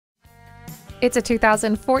It's a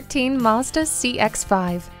 2014 Mazda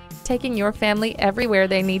CX-5. Taking your family everywhere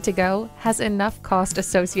they need to go has enough cost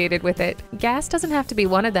associated with it. Gas doesn't have to be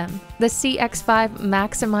one of them. The CX-5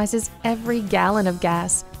 maximizes every gallon of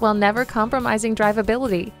gas while never compromising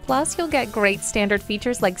drivability. Plus, you'll get great standard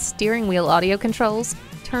features like steering wheel audio controls,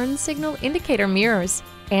 turn signal indicator mirrors,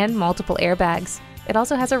 and multiple airbags. It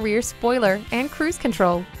also has a rear spoiler and cruise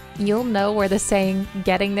control. You'll know where the saying,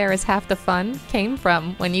 "getting there is half the fun," came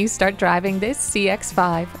from when you start driving this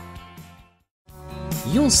CX-5.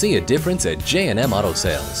 You'll see a difference at J M Auto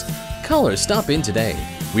Sales. Call or stop in today.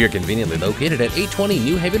 We are conveniently located at 820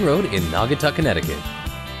 New Haven Road in Naugatuck, Connecticut.